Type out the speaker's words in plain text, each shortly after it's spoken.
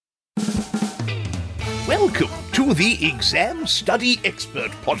Welcome to the Exam Study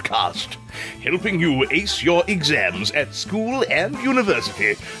Expert Podcast, helping you ace your exams at school and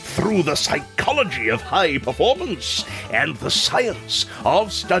university through the psychology of high performance and the science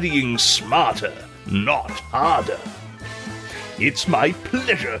of studying smarter, not harder. It's my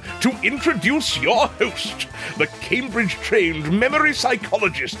pleasure to introduce your host, the Cambridge-trained memory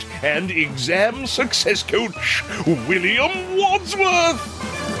psychologist and exam success coach, William Wadsworth.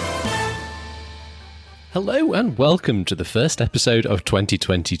 Hello and welcome to the first episode of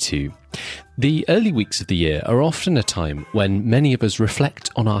 2022. The early weeks of the year are often a time when many of us reflect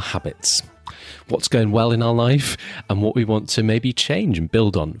on our habits, what's going well in our life, and what we want to maybe change and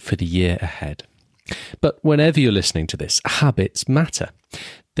build on for the year ahead. But whenever you're listening to this, habits matter.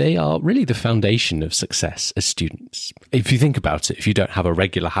 They are really the foundation of success as students. If you think about it, if you don't have a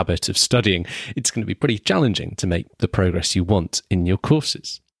regular habit of studying, it's going to be pretty challenging to make the progress you want in your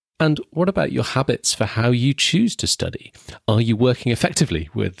courses. And what about your habits for how you choose to study? Are you working effectively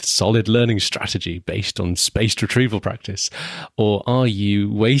with solid learning strategy based on spaced retrieval practice? Or are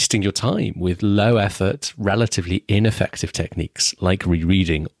you wasting your time with low effort, relatively ineffective techniques like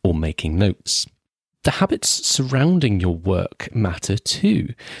rereading or making notes? The habits surrounding your work matter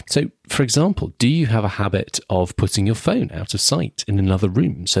too. So, for example, do you have a habit of putting your phone out of sight in another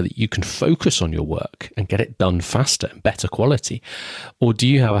room so that you can focus on your work and get it done faster and better quality? Or do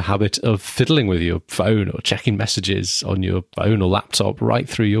you have a habit of fiddling with your phone or checking messages on your phone or laptop right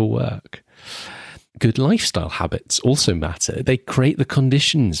through your work? Good lifestyle habits also matter. They create the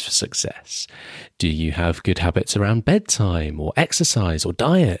conditions for success. Do you have good habits around bedtime or exercise or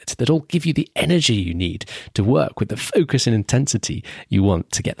diet that all give you the energy you need to work with the focus and intensity you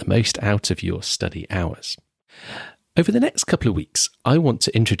want to get the most out of your study hours? Over the next couple of weeks, I want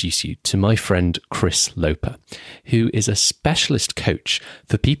to introduce you to my friend Chris Loper, who is a specialist coach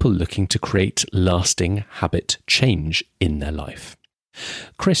for people looking to create lasting habit change in their life.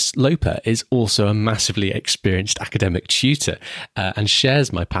 Chris Loper is also a massively experienced academic tutor and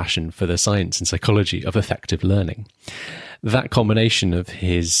shares my passion for the science and psychology of effective learning. That combination of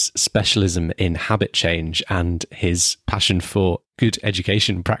his specialism in habit change and his passion for good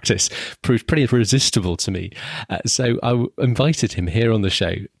education practice proved pretty irresistible to me. So I invited him here on the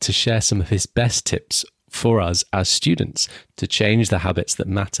show to share some of his best tips for us as students to change the habits that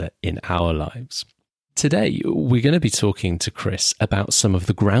matter in our lives. Today, we're going to be talking to Chris about some of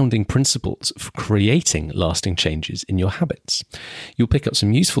the grounding principles for creating lasting changes in your habits. You'll pick up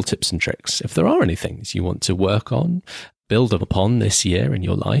some useful tips and tricks if there are any things you want to work on, build upon this year in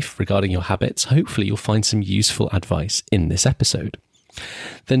your life regarding your habits. Hopefully, you'll find some useful advice in this episode.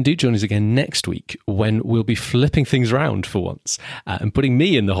 Then do join us again next week when we'll be flipping things around for once and putting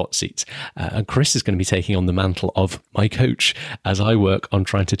me in the hot seat. And Chris is going to be taking on the mantle of my coach as I work on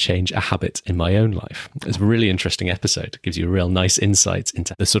trying to change a habit in my own life. It's a really interesting episode. It gives you a real nice insight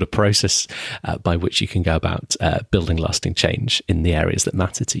into the sort of process by which you can go about building lasting change in the areas that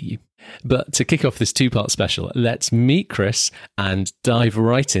matter to you. But to kick off this two-part special, let's meet Chris and dive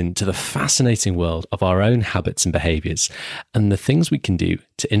right into the fascinating world of our own habits and behaviours and the things we can do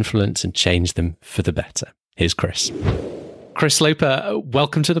to influence and change them for the better. Here's Chris. Chris Loper,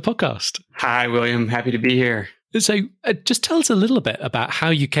 welcome to the podcast. Hi, William. Happy to be here. So just tell us a little bit about how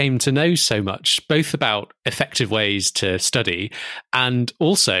you came to know so much, both about effective ways to study and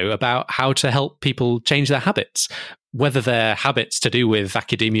also about how to help people change their habits, whether they're habits to do with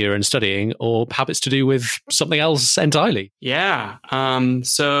academia and studying or habits to do with something else entirely. Yeah.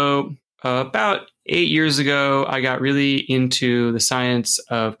 So about 8 years ago, I got really into the science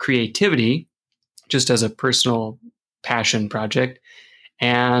of creativity, just as a personal passion project.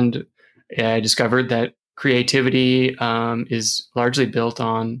 And I discovered that creativity is largely built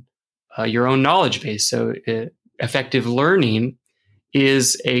on your own knowledge base. So effective learning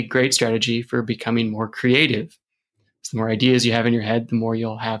is a great strategy for becoming more creative. So the more ideas you have in your head, the more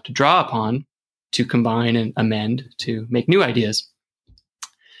you'll have to draw upon to combine and amend to make new ideas.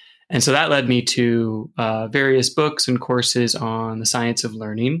 And so that led me to various books and courses on the science of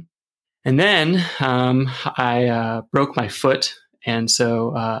learning. And then I broke my foot and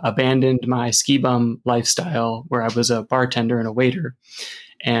so abandoned my ski bum lifestyle where I was a bartender and a waiter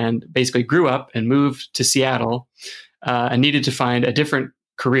and basically grew up and moved to Seattle and needed to find a different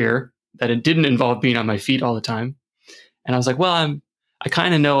career that it didn't involve being on my feet all the time. And I was like, well, I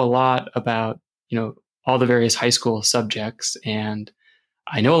kind of know a lot about, all the various high school subjects, and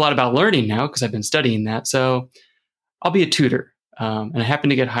I know a lot about learning now because I've been studying that. So I'll be a tutor. And I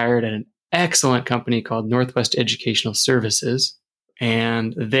happened to get hired at an excellent company called Northwest Educational Services.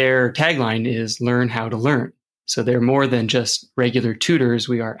 And their tagline is learn how to learn. So they're more than just regular tutors.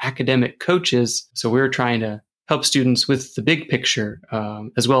 We are academic coaches. So we're trying to help students with the big picture,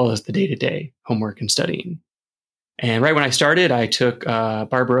 as well as the day-to-day homework and studying. And right when I started, I took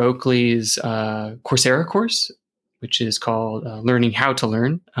Barbara Oakley's Coursera course, which is called Learning How to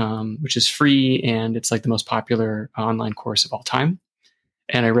Learn, which is free, and it's like the most popular online course of all time.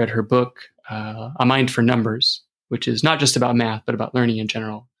 And I read her book, A Mind for Numbers, which is not just about math, but about learning in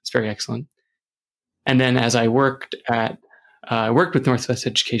general. It's very excellent. And then as I worked with Northwest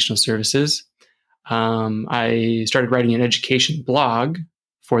Educational Services, I started writing an education blog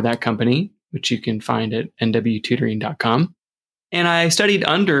for that company, which you can find at nwtutoring.com. And I studied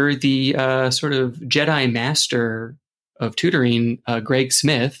under the sort of Jedi master of tutoring, Greg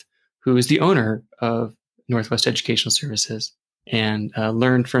Smith, who is the owner of Northwest Educational Services, and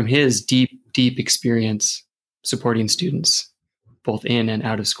learned from his deep experience supporting students, both in and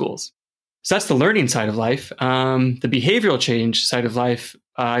out of schools. So that's the learning side of life. The behavioral change side of life,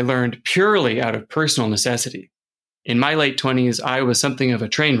 I learned purely out of personal necessity. In my late 20s, I was something of a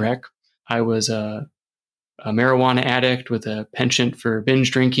train wreck. I was a marijuana addict with a penchant for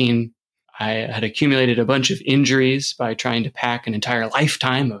binge drinking. I had accumulated a bunch of injuries by trying to pack an entire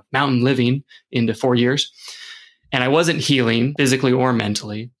lifetime of mountain living into 4 years. And I wasn't healing physically or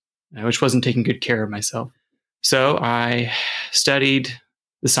mentally, which wasn't taking good care of myself. So I studied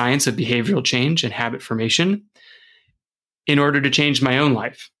the science of behavioral change and habit formation in order to change my own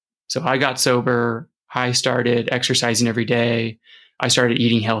life. So I got sober. I started exercising every day. I started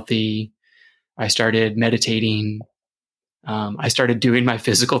eating healthy. I started meditating. I started doing my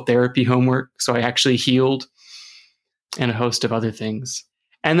physical therapy homework. So I actually healed, and a host of other things.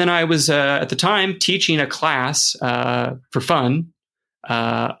 And then I was, at the time, teaching a class for fun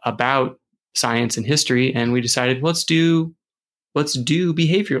about science and history. And we decided, let's do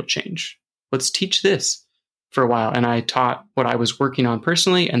behavioral change. Let's teach this for a while. And I taught what I was working on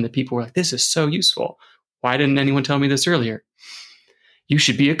personally. And the people were like, this is so useful. Why didn't anyone tell me this earlier? You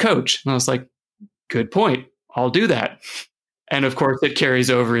should be a coach. And I was like, good point. I'll do that. And of course, it carries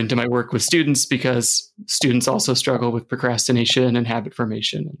over into my work with students, because students also struggle with procrastination and habit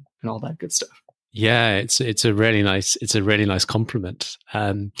formation and all that good stuff. Yeah, it's a really nice compliment.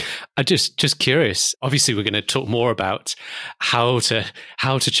 I'm just curious. Obviously, we're going to talk more about how to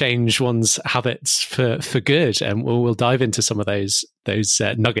change one's habits for good, and we'll dive into some of those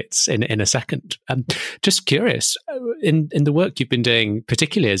nuggets in a second. Just curious, in the work you've been doing,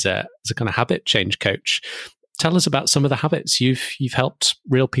 particularly as a kind of habit change coach, tell us about some of the habits you've helped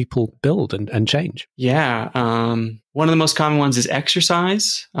real people build and change. Yeah, one of the most common ones is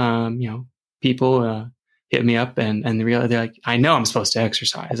exercise. People hit me up and they're like, I know I'm supposed to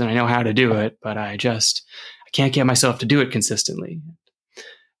exercise and I know how to do it, but I can't get myself to do it consistently.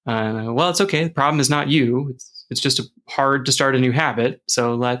 Well, it's okay. The problem is not you. It's just hard to start a new habit.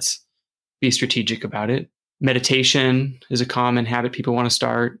 So let's be strategic about it. Meditation is a common habit people want to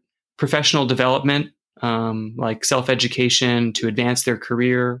start. Professional development, like self-education to advance their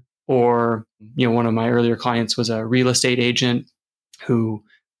career. Or, one of my earlier clients was a real estate agent who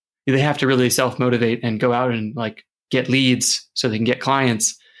they have to really self-motivate and go out and get leads so they can get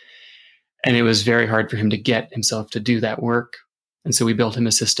clients. And it was very hard for him to get himself to do that work. And so we built him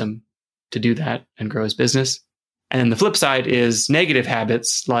a system to do that and grow his business. And then the flip side is negative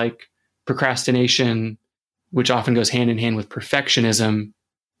habits like procrastination, which often goes hand in hand with perfectionism,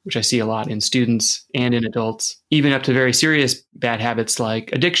 which I see a lot in students and in adults, even up to very serious bad habits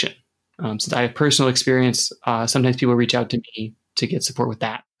like addiction. Since I have personal experience, sometimes people reach out to me to get support with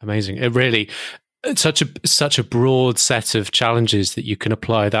that. Amazing. It's such a broad set of challenges that you can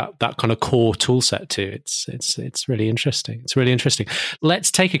apply that kind of core tool set to. It's really interesting. It's really interesting. Let's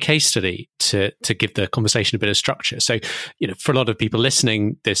take a case study to give the conversation a bit of structure. So, for a lot of people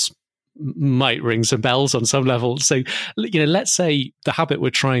listening, this might ring some bells on some level. So, let's say the habit we're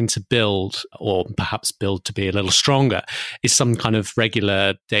trying to build, or perhaps build to be a little stronger, is some kind of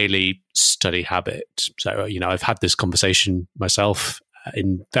regular daily study habit. So, I've had this conversation myself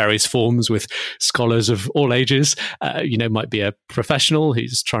in various forms with scholars of all ages. Might be a professional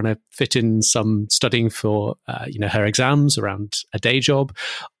who's trying to fit in some studying for, her exams around a day job,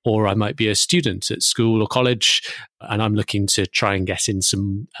 or I might be a student at school or college, and I'm looking to try and get in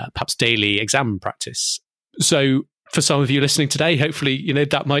some perhaps daily exam practice. So for some of you listening today, hopefully,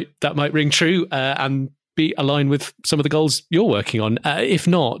 that might ring true and be aligned with some of the goals you're working on. If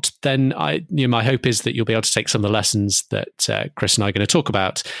not, then my hope is that you'll be able to take some of the lessons that Chris and I are going to talk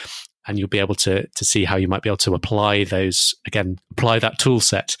about and you'll be able to see how you might be able to apply that tool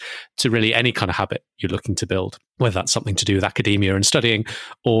set to really any kind of habit you're looking to build, whether that's something to do with academia and studying,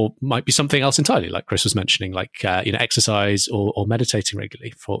 or might be something else entirely, like Chris was mentioning, like exercise or meditating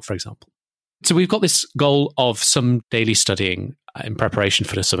regularly, for example. So we've got this goal of some daily studying in preparation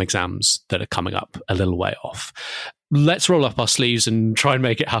for some exams that are coming up a little way off. Let's roll up our sleeves and try and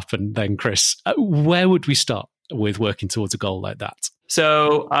make it happen then, Chris. Where would we start with working towards a goal like that?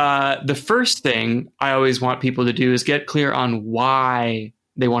 So the first thing I always want people to do is get clear on why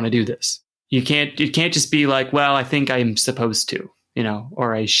they want to do this. You can't just be like, well, I think I'm supposed to,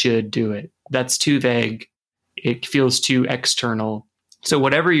 or I should do it. That's too vague. It feels too external. So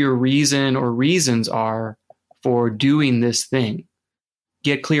whatever your reason or reasons are for doing this thing,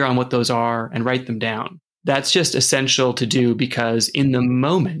 get clear on what those are and write them down. That's just essential to do, because in the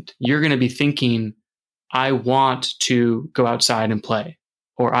moment, you're going to be thinking, I want to go outside and play,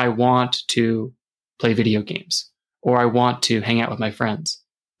 or I want to play video games, or I want to hang out with my friends.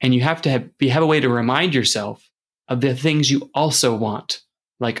 And you have to have a way to remind yourself of the things you also want.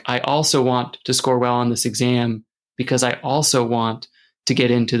 Like, I also want to score well on this exam because I also want to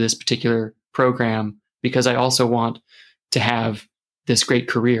get into this particular program, because I also want to have this great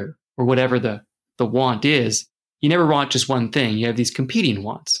career, or whatever the want is. You never want just one thing. You have these competing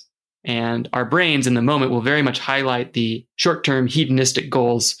wants. And our brains in the moment will very much highlight the short-term hedonistic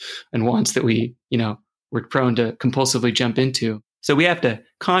goals and wants that we're prone to compulsively jump into. So we have to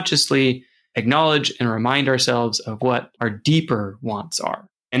consciously acknowledge and remind ourselves of what our deeper wants are.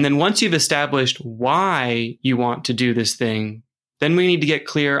 And then once you've established why you want to do this thing, then we need to get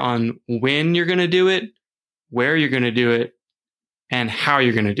clear on when you're going to do it, where you're going to do it, and how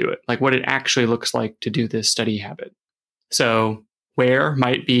you're going to do it, like what it actually looks like to do this study habit. So where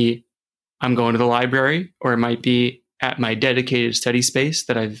might be I'm going to the library, or it might be at my dedicated study space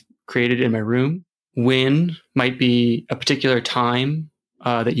that I've created in my room. When might be a particular time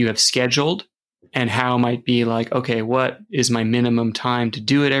that you have scheduled, and how might be like, okay, what is my minimum time to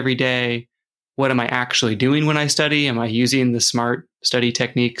do it every day? What am I actually doing when I study? Am I using the smart study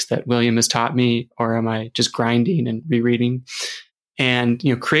techniques that William has taught me, or am I just grinding and rereading? And,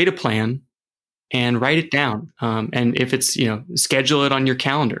 create a plan and write it down. And if it's, schedule it on your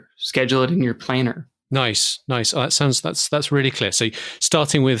calendar, schedule it in your planner. Nice. Oh, that's really clear. So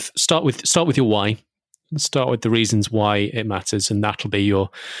start with your why. Start with the reasons why it matters, and that'll be your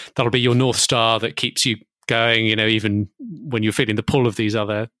North Star that keeps you going, even when you're feeling the pull of these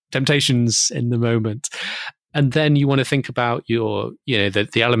other temptations in the moment. And then you want to think about your,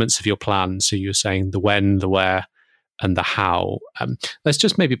 the elements of your plan. So you're saying the when, the where, and the how. Let's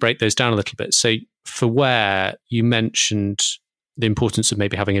just maybe break those down a little bit. So for where, you mentioned the importance of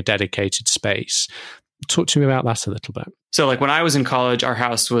maybe having a dedicated space. Talk to me about that a little bit. So like when I was in college, our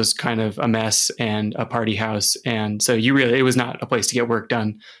house was kind of a mess and a party house. And so it was not a place to get work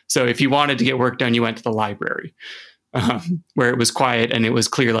done. So if you wanted to get work done, you went to the library, where it was quiet and it was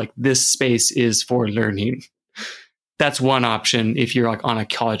clear, like, this space is for learning. That's one option if you're like on a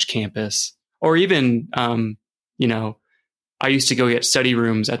college campus, or even, I used to go get study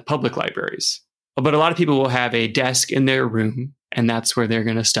rooms at public libraries, but a lot of people will have a desk in their room and that's where they're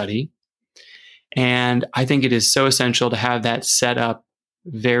going to study. And I think it is so essential to have that set up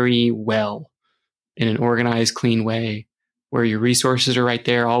very well in an organized, clean way, where your resources are right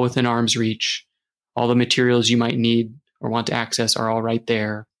there, all within arm's reach. All the materials you might need or want to access are all right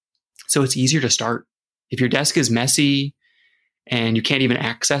there. So it's easier to start. If your desk is messy and you can't even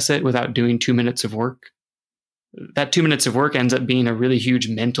access it without doing 2 minutes of work, that 2 minutes of work ends up being a really huge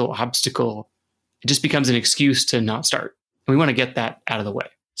mental obstacle. It just becomes an excuse to not start. And we want to get that out of the way.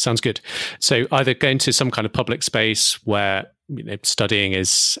 Sounds good. So either going to some kind of public space where studying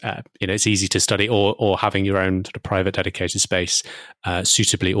is, it's easy to study, or having your own sort of private dedicated space,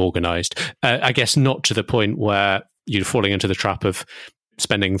 suitably organized. I guess not to the point where you're falling into the trap of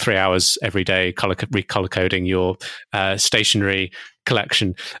spending 3 hours every day recolor coding your stationery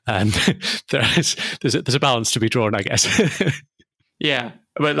collection. There's a balance to be drawn, I guess. Yeah,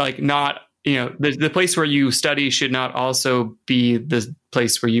 but like not. The place where you study should not also be the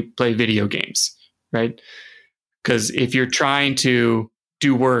place where you play video games, right? Because if you're trying to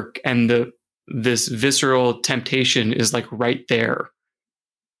do work and this visceral temptation is like right there,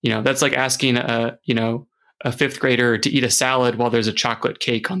 that's like asking a fifth grader to eat a salad while there's a chocolate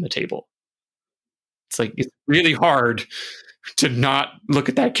cake on the table. It's like, it's really hard to not look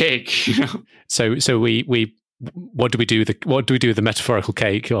at that cake. So we what do we do with the metaphorical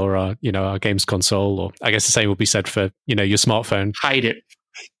cake, or our games console? Or I guess the same would be said for your smartphone. Hide it.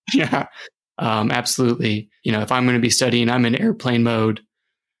 Yeah, absolutely. If I'm going to be studying, I'm in airplane mode.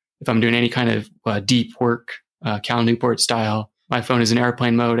 if I'm doing any kind of deep work, Cal Newport style, my phone is in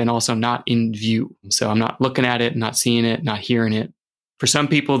airplane mode and also not in view. So I'm not looking at it, not seeing it, not hearing it. For some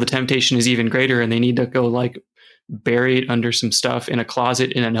people, the temptation is even greater and they need to go like bury it under some stuff in a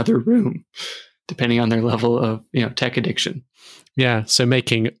closet in another room, depending on their level of, tech addiction. Yeah. So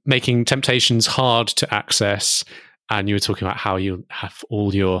making temptations hard to access. And you were talking about how you have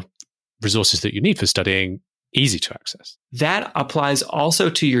all your resources that you need for studying easy to access. That applies also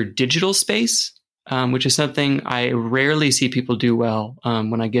to your digital space, which is something I rarely see people do well.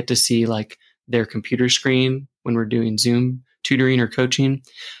 When I get to see like their computer screen when we're doing Zoom tutoring or coaching,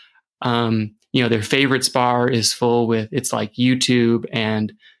 their favorites bar is full with, it's like YouTube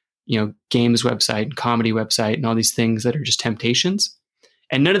and, games website and comedy website and all these things that are just temptations.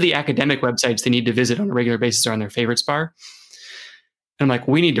 And none of the academic websites they need to visit on a regular basis are on their favorites bar. And I'm like,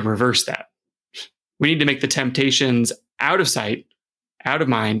 we need to reverse that. We need to make the temptations out of sight, out of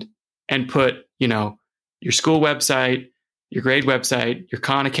mind, and put, your school website, your grade website, your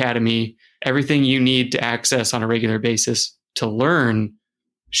Khan Academy, everything you need to access on a regular basis to learn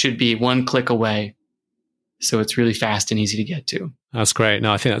should be one click away. So it's really fast and easy to get to. That's great.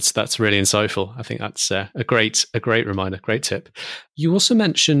 No, I think that's really insightful. I think that's a great reminder, great tip. You also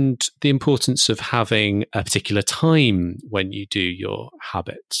mentioned the importance of having a particular time when you do your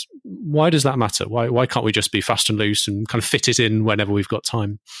habits. Why does that matter? Why can't we just be fast and loose and kind of fit it in whenever we've got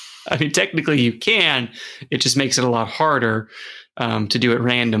time? I mean, technically you can. It just makes it a lot harder to do it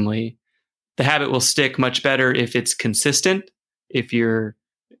randomly. The habit will stick much better if it's consistent. If you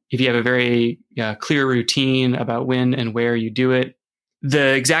have a very clear routine about when and where you do it.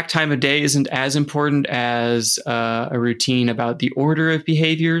 The exact time of day isn't as important as a routine about the order of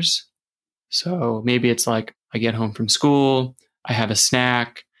behaviors. So maybe it's like I get home from school, I have a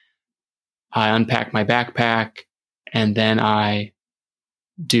snack, I unpack my backpack, and then I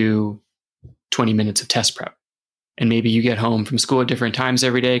do 20 minutes of test prep. And maybe you get home from school at different times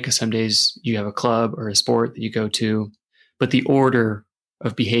every day because some days you have a club or a sport that you go to. But the order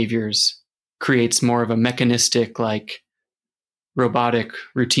of behaviors creates more of a mechanistic, like robotic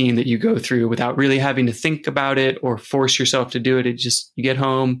routine that you go through without really having to think about it or force yourself to do it. You get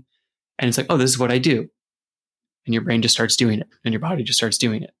home and it's like, oh, this is what I do. And your brain just starts doing it and your body just starts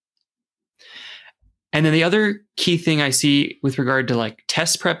doing it. And then the other key thing I see with regard to like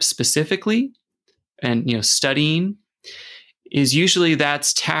test prep specifically and, studying is usually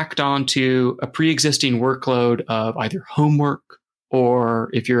that's tacked onto a pre-existing workload of either homework or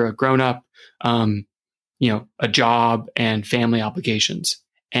if you're a grown up, a job and family obligations.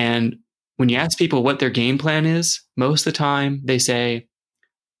 And when you ask people what their game plan is, most of the time they say,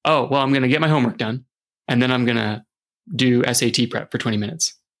 oh, well, I'm going to get my homework done and then I'm going to do SAT prep for 20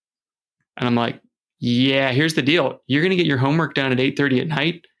 minutes. And I'm like, yeah, here's the deal. You're going to get your homework done at 8:30 at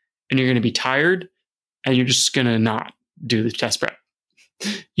night and you're going to be tired and you're just going to not do the test prep.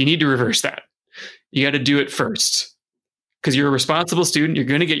 You need to reverse that. You got to do it first because you're a responsible student. You're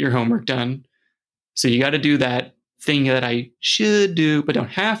going to get your homework done. So you got to do that thing that I should do, but don't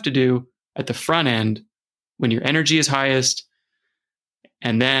have to do at the front end when your energy is highest.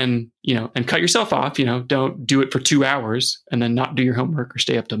 And then, and cut yourself off, don't do it for 2 hours and then not do your homework or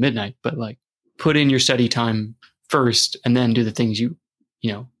stay up till midnight, but like put in your study time first and then do the things you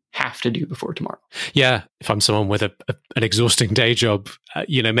have to do before tomorrow. Yeah. If I'm someone with an exhausting day job,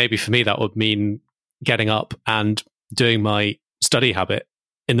 maybe for me that would mean getting up and doing my study habit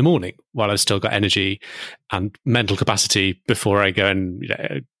in the morning while I've still got energy and mental capacity before I go and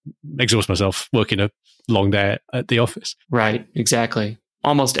exhaust myself working a long day at the office. Right, exactly.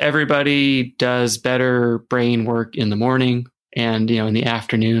 Almost everybody does better brain work in the morning, and in the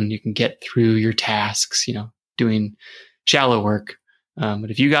afternoon you can get through your tasks, doing shallow work. But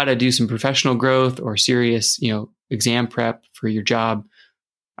if you got to do some professional growth or serious, exam prep for your job,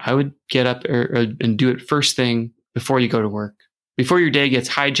 I would get up and do it first thing before you go to work. Before your day gets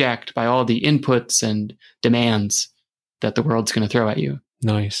hijacked by all the inputs and demands that the world's going to throw at you.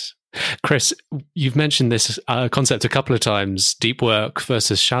 Nice. Chris, you've mentioned this concept a couple of times, deep work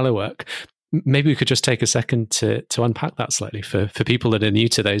versus shallow work. Maybe we could just take a second to unpack that slightly for people that are new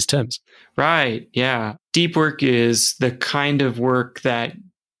to those terms. Right. Yeah. Deep work is the kind of work that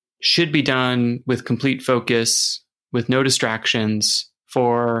should be done with complete focus, with no distractions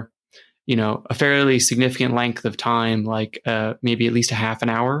for a fairly significant length of time, like maybe at least a half an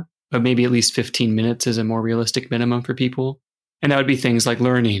hour, but maybe at least 15 minutes is a more realistic minimum for people. And that would be things like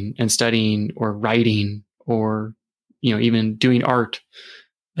learning and studying or writing or, even doing art.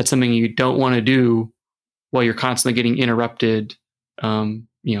 That's something you don't want to do while you're constantly getting interrupted,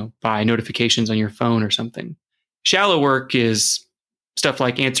 by notifications on your phone or something. Shallow work is stuff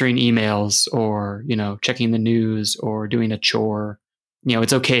like answering emails or, checking the news or doing a chore,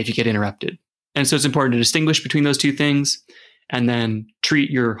 it's okay if you get interrupted. And so it's important to distinguish between those two things and then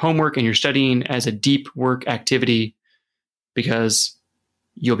treat your homework and your studying as a deep work activity, because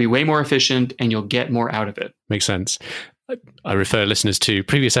you'll be way more efficient and you'll get more out of it. Makes sense. I refer listeners to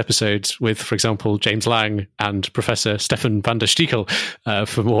previous episodes with, for example, James Lang and Professor Stefan van der Stiekel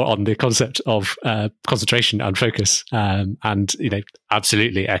for more on the concept of concentration and focus. And,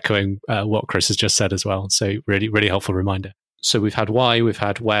 absolutely echoing what Chris has just said as well. So really, really helpful reminder. So we've had why, we've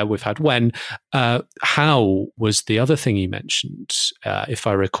had where, we've had when. How was the other thing you mentioned, if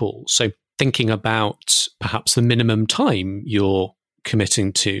I recall? So thinking about perhaps the minimum time you're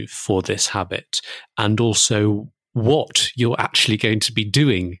committing to for this habit, and also what you're actually going to be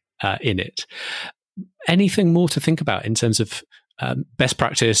doing in it. Anything more to think about in terms of best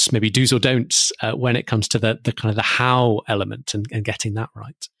practice, maybe do's or don'ts when it comes to the kind of the how element and getting that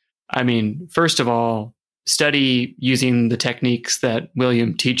right? I mean, first of all, study using the techniques that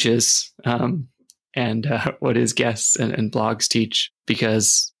William teaches and what his guests and blogs teach,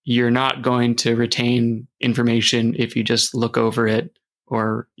 because you're not going to retain information if you just look over it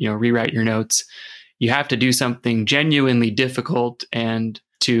or rewrite your notes. You have to do something genuinely difficult and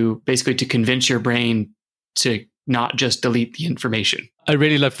to convince your brain to not just delete the information. I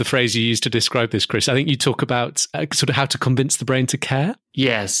really love the phrase you used to describe this, Chris. I think you talk about sort of how to convince the brain to care.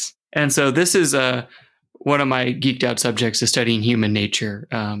 Yes. And so this is one of my geeked out subjects is studying human nature.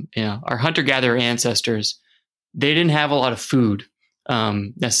 Our hunter-gatherer ancestors, they didn't have a lot of food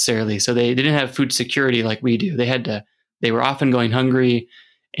necessarily. So they didn't have food security like we do. They were often going hungry,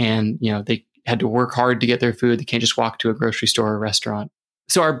 and they had to work hard to get their food. They can't just walk to a grocery store or restaurant.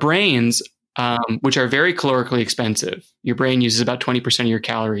 So our brains, which are very calorically expensive, your brain uses about 20% of your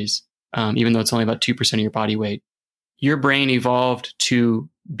calories, even though it's only about 2% of your body weight. Your brain evolved to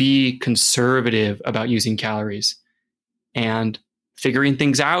be conservative about using calories and figuring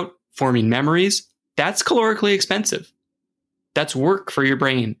things out, forming memories. That's calorically expensive. That's work for your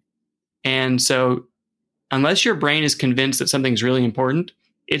brain. And so unless your brain is convinced that something's really important,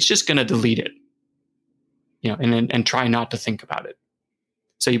 it's just going to delete it, and try not to think about it.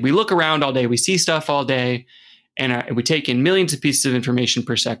 So we look around all day, we see stuff all day, and we take in millions of pieces of information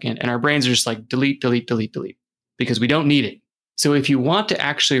per second, and our brains are just like delete, delete, delete, delete, because we don't need it. So if you want to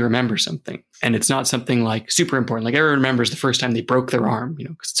actually remember something, and it's not something like super important, like everyone remembers the first time they broke their arm,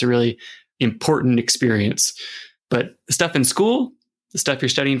 because it's a really important experience. But the stuff in school, the stuff you're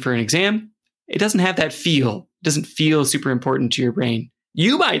studying for an exam, it doesn't have that feel. It doesn't feel super important to your brain.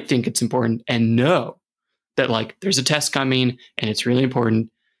 You might think it's important and know that there's a test coming and it's really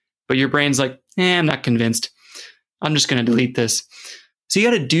important, but your brain's like, I'm not convinced. I'm just going to delete this. So you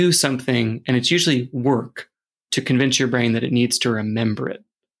got to do something, and it's usually work, to convince your brain that it needs to remember it.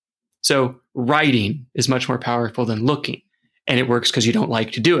 So writing is much more powerful than looking, and it works because you don't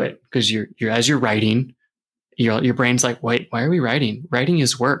like to do it, because as you're writing, your brain's like, wait, why are we writing? Writing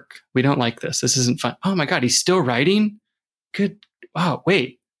is work. We don't like this. This isn't fun. Oh my God, he's still writing? Good. Wow,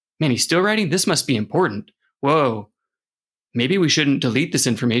 wait, man, he's still writing? This must be important. Whoa, maybe we shouldn't delete this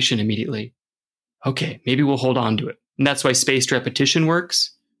information immediately. Okay, maybe we'll hold on to it. And that's why spaced repetition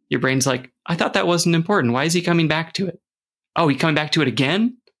works. Your brain's like, I thought that wasn't important. Why is he coming back to it? Oh, he's coming back to it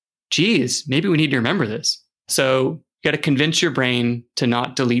again? Geez, maybe we need to remember this. So you got to convince your brain to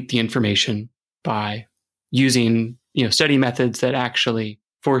not delete the information by using study methods that actually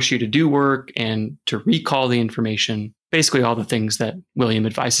force you to do work and to recall the information. Basically all the things that William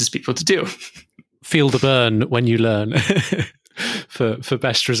advises people to do. Feel the burn when you learn for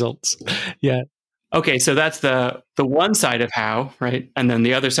best results. Yeah. Okay, so that's the one side of how, right? And then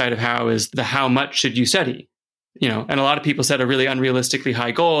the other side of how is the how much should you study? And a lot of people set a really unrealistically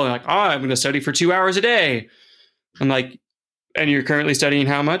high goal. And I'm going to study for 2 hours a day. I'm like, and you're currently studying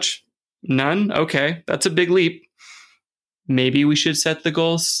how much? None? Okay, that's a big leap. Maybe we should set the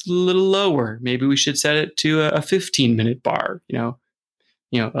goal a little lower. Maybe we should set it to a 15-minute bar,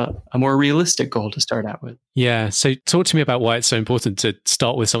 a more realistic goal to start out with. Yeah. So talk to me about why it's so important to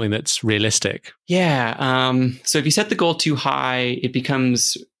start with something that's realistic. Yeah. So if you set the goal too high, it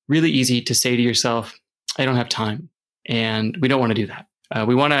becomes really easy to say to yourself, I don't have time. And we don't want to do that.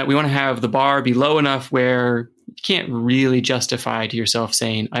 We want to have the bar be low enough where you can't really justify to yourself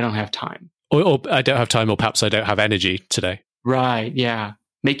saying, I don't have time. Or I don't have time, or perhaps I don't have energy today. Right. Yeah.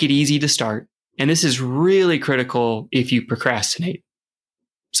 Make it easy to start. And this is really critical if you procrastinate.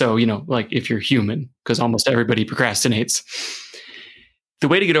 So, if you're human, because almost everybody procrastinates. The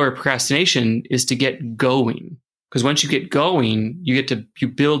way to get over procrastination is to get going. Because once you get going, you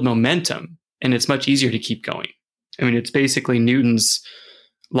build momentum, and it's much easier to keep going. I mean, it's basically Newton's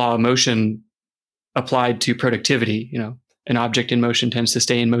law of motion applied to productivity. You know, an object in motion tends to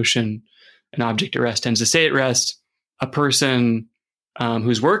stay in motion. An object at rest tends to stay at rest. A person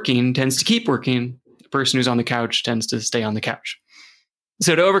who's working tends to keep working. A person who's on the couch tends to stay on the couch.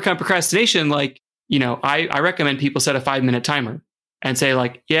 So to overcome procrastination, like, you know, I recommend people set a 5-minute timer and say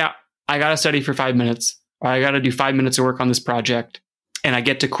like, yeah, I got to study for 5 minutes, or I got to do 5 minutes of work on this project, and I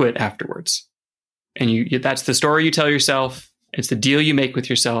get to quit afterwards. And that's the story you tell yourself. It's the deal you make with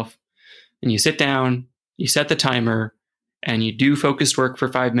yourself. And you sit down, you set the timer, and you do focused work for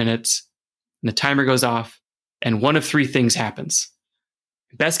 5 minutes, and the timer goes off, and one of 3 things happens.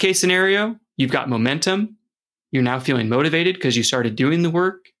 Best case scenario, you've got momentum. You're now feeling motivated because you started doing the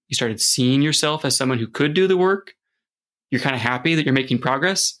work. You started seeing yourself as someone who could do the work. You're kind of happy that you're making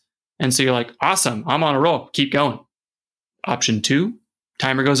progress. And so you're like, awesome, I'm on a roll, keep going. Option 2,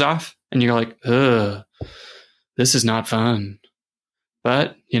 timer goes off, and you're like, ugh, this is not fun.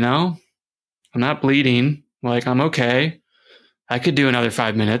 But, you know, I'm not bleeding. Like, I'm okay. I could do another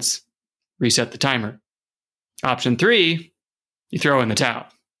 5 minutes. Reset the timer. Option 3, you throw in the towel.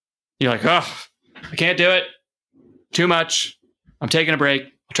 You're like, oh, I can't do it. Too much. I'm taking a break.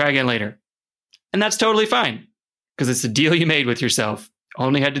 I'll try again later. And that's totally fine because it's the deal you made with yourself.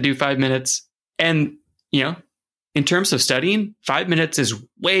 Only had to do 5 minutes. And, you know, in terms of studying, 5 minutes is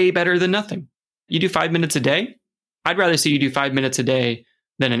way better than nothing. You do 5 minutes a day. I'd rather see you do 5 minutes a day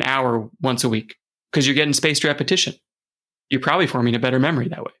than an hour once a week because you're getting spaced repetition. You're probably forming a better memory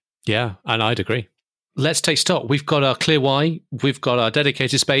that way. Yeah, and I'd agree. Let's take stock. We've got our clear why. We've got our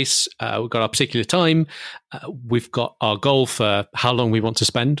dedicated space. We've got our particular time. We've got our goal for how long we want to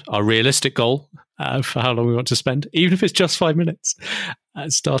spend, our realistic goal for how long we want to spend, even if it's just 5 minutes.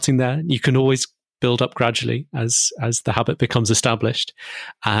 Starting there, you can always build up gradually as the habit becomes established,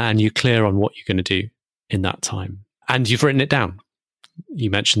 and you're clear on what you're going to do in that time. And you've written it down. You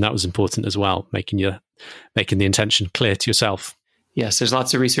mentioned that was important as well, making the intention clear to yourself. Yes, there's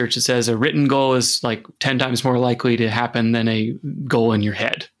lots of research that says a written goal is like 10 times more likely to happen than a goal in your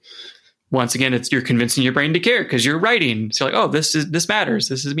head. Once again, you're convincing your brain to care because you're writing. So like, oh, this matters.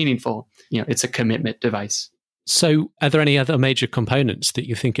 This is meaningful. You know, it's a commitment device. So are there any other major components that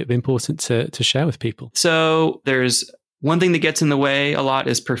you think it'd be important to share with people? So there's one thing that gets in the way a lot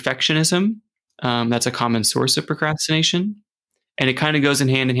is perfectionism. That's a common source of procrastination. And it kind of goes in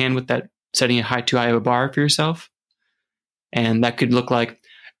hand with that setting a too high of a bar for yourself. And that could look like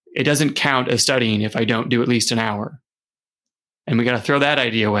it doesn't count as studying if I don't do at least an hour. And we got to throw that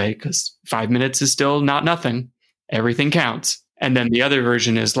idea away because 5 minutes is still not nothing. Everything counts. And then the other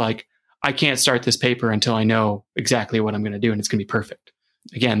version is like, I can't start this paper until I know exactly what I'm going to do and it's going to be perfect.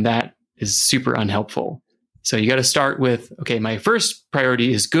 Again, that is super unhelpful. So you got to start with, okay, my first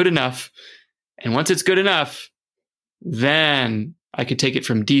priority is good enough. And once it's good enough, then I could take it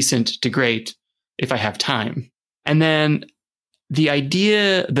from decent to great if I have time. And then the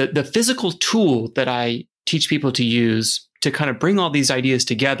idea, the physical tool that I teach people to use to kind of bring all these ideas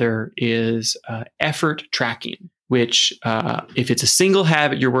together is effort tracking, which if it's a single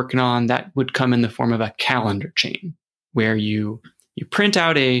habit you're working on, that would come in the form of a calendar chain where you print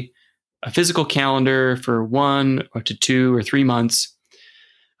out a physical calendar for 1 or 2 or 3 months,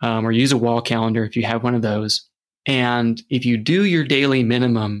 or use a wall calendar if you have one of those. And if you do your daily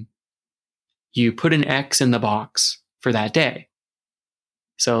minimum, you put an X in the box for that day.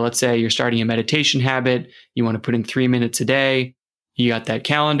 So let's say you're starting a meditation habit. You want to put in 3 minutes a day. You got that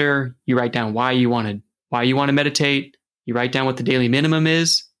calendar. You write down why you want to meditate. You write down what the daily minimum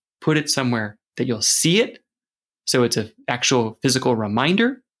is. Put it somewhere that you'll see it. So it's an actual physical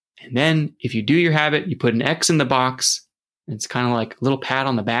reminder. And then if you do your habit, you put an X in the box. It's kind of like a little pat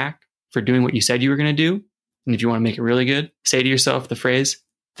on the back for doing what you said you were going to do. And if you want to make it really good, say to yourself the phrase,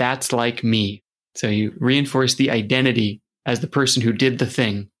 "That's like me." So you reinforce the identity as the person who did the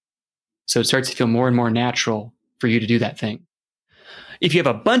thing. So it starts to feel more and more natural for you to do that thing. If you have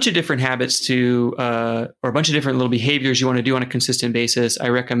a bunch of different habits or a bunch of different little behaviors you want to do on a consistent basis, I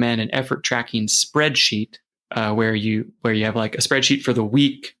recommend an effort tracking spreadsheet where you have like a spreadsheet for the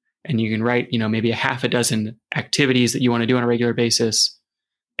week, and you can write, maybe a half a dozen activities that you want to do on a regular basis,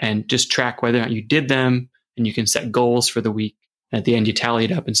 and just track whether or not you did them. And you can set goals for the week. And at the end, you tally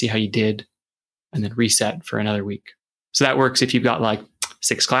it up and see how you did, and then reset for another week. So that works if you've got like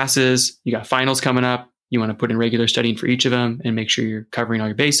 6 classes, you got finals coming up, you want to put in regular studying for each of them and make sure you're covering all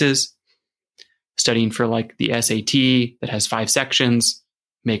your bases. Studying for like the SAT that has 5 sections,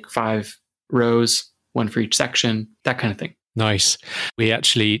 make 5 rows, 1 for each section, that kind of thing. Nice. We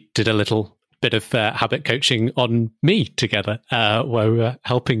actually did a little bit of habit coaching on me together, where we were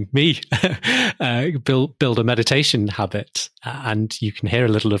helping me build a meditation habit. And you can hear a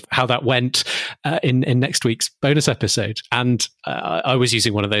little of how that went in next week's bonus episode. And I was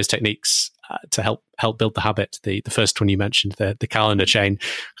using one of those techniques to help build the habit. The first one you mentioned, the calendar chain,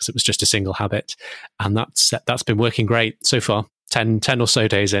 because it was just a single habit, and that's been working great so far. 10 or so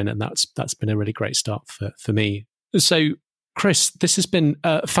days in, and that's been a really great start for me. So, Chris, this has been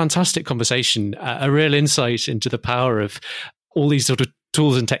a fantastic conversation, a real insight into the power of all these sort of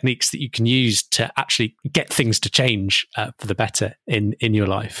tools and techniques that you can use to actually get things to change for the better in your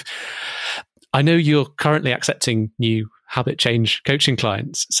life. I know you're currently accepting new habit change coaching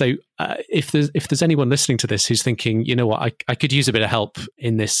clients. So if there's anyone listening to this who's thinking, you know what, I could use a bit of help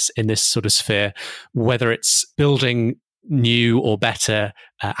in this sort of sphere, whether it's building new or better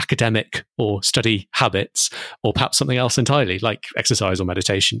academic or study habits, or perhaps something else entirely like exercise or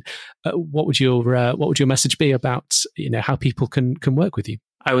meditation, what would your message be about how people can work with you?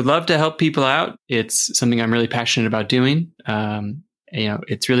 I would love to help people out. It's something I'm really passionate about doing.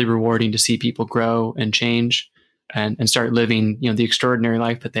 It's really rewarding to see people grow and change and start living the extraordinary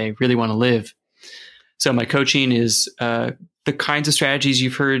life that they really want to live. So my coaching is the kinds of strategies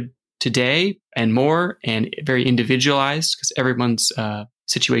you've heard today and more, and very individualized because everyone's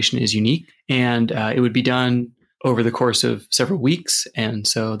situation is unique. And it would be done over the course of several weeks. And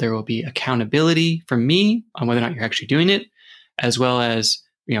so there will be accountability from me on whether or not you're actually doing it, as well as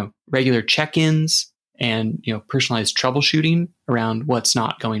regular check-ins and personalized troubleshooting around what's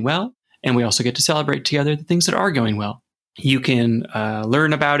not going well. And we also get to celebrate together the things that are going well. You can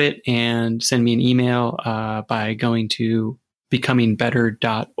learn about it and send me an email by going to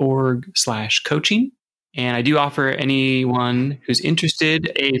becomingbetter.org/coaching. And I do offer anyone who's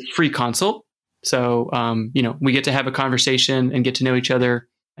interested a free consult. So, we get to have a conversation and get to know each other,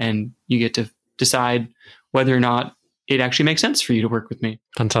 and you get to decide whether or not it actually makes sense for you to work with me.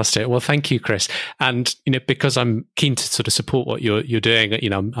 Fantastic. Well, thank you, Chris. And because I'm keen to sort of support what you're doing,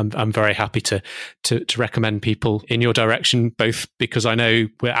 I'm very happy to recommend people in your direction, both because I know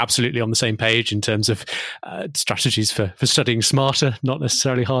we're absolutely on the same page in terms of strategies for studying smarter, not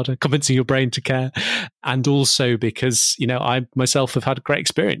necessarily harder, convincing your brain to care, and also because I myself have had a great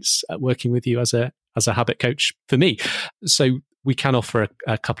experience working with you as a habit coach for me. So we can offer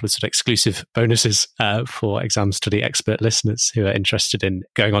a couple of sort of exclusive bonuses for Exam Study Expert listeners who are interested in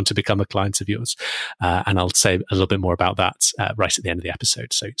going on to become a client of yours. And I'll say a little bit more about that right at the end of the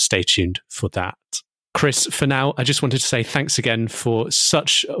episode. So stay tuned for that. Chris, for now, I just wanted to say thanks again for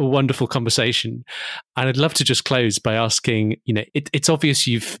such a wonderful conversation. And I'd love to just close by asking, it's obvious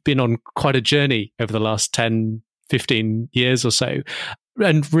you've been on quite a journey over the last 10, 15 years or so.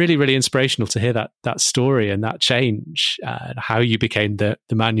 And really, really inspirational to hear that story and that change, and how you became the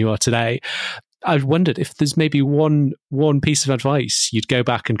man you are today. I wondered if there's maybe one piece of advice you'd go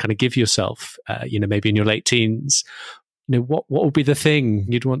back and kind of give yourself, maybe in your late teens. What would be the thing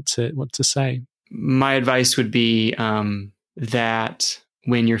you'd want to say? My advice would be that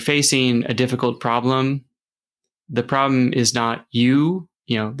when you're facing a difficult problem, the problem is not you.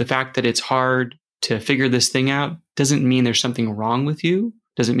 The fact that it's hard to figure this thing out doesn't mean there's something wrong with you,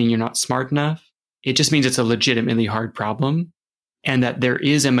 doesn't mean you're not smart enough. It just means it's a legitimately hard problem, and that there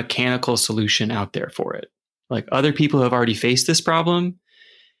is a mechanical solution out there for it. Like, other people have already faced this problem,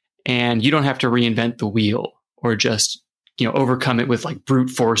 and you don't have to reinvent the wheel or just, overcome it with like brute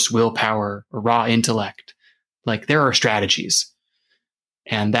force willpower or raw intellect. Like, there are strategies,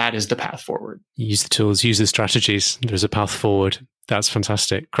 and that is the path forward. Use the tools, use the strategies. There's a path forward. That's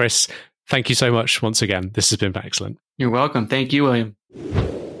fantastic. Chris, thank you so much once again. This has been excellent. You're welcome. Thank you, William.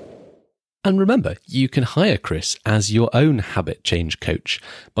 And remember, you can hire Chris as your own habit change coach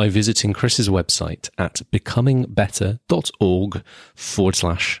by visiting Chris's website at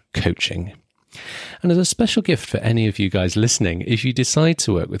becomingbetter.org/coaching. And as a special gift for any of you guys listening, if you decide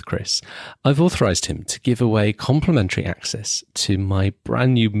to work with Chris, I've authorized him to give away complimentary access to my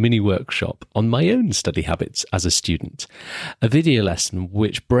brand new mini workshop on my own study habits as a student. A video lesson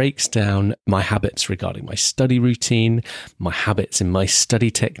which breaks down my habits regarding my study routine, my habits in my study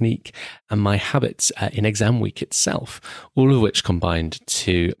technique, and my habits in exam week itself, all of which combined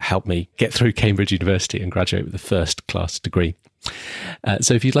to help me get through Cambridge University and graduate with a first-class degree.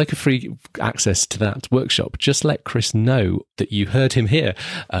 So if you'd like a free access to that workshop, just let Chris know that you heard him here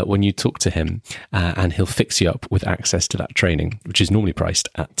when you talk to him, and he'll fix you up with access to that training, which is normally priced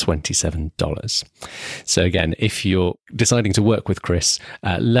at $27. So again, if you're deciding to work with Chris,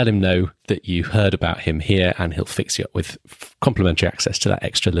 let him know that you heard about him here, and he'll fix you up with complimentary access to that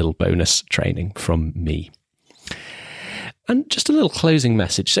extra little bonus training from me. And just a little closing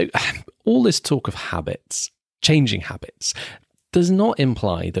message. So all this talk of habits, changing habits, does not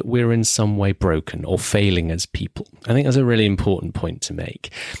imply that we're in some way broken or failing as people. I think that's a really important point to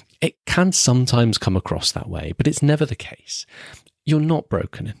make. It can sometimes come across that way, but it's never the case. You're not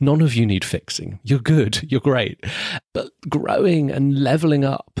broken. None of you need fixing. You're good. You're great. But growing and leveling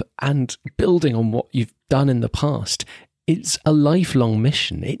up and building on what you've done in the past, it's a lifelong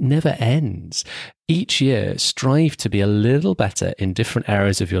mission. It never ends. Each year, strive to be a little better in different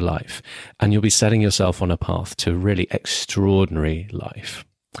areas of your life, and you'll be setting yourself on a path to a really extraordinary life.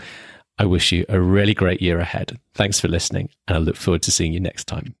 I wish you a really great year ahead. Thanks for listening, and I look forward to seeing you next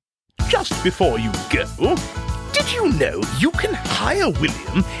time. Just before you go, did you know you can hire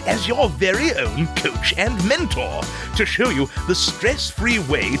William as your very own coach and mentor to show you the stress-free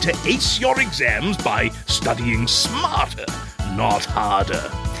way to ace your exams by studying smarter, not harder?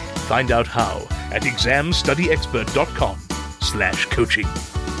 Find out how at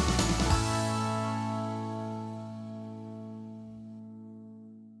examstudyexpert.com/coaching.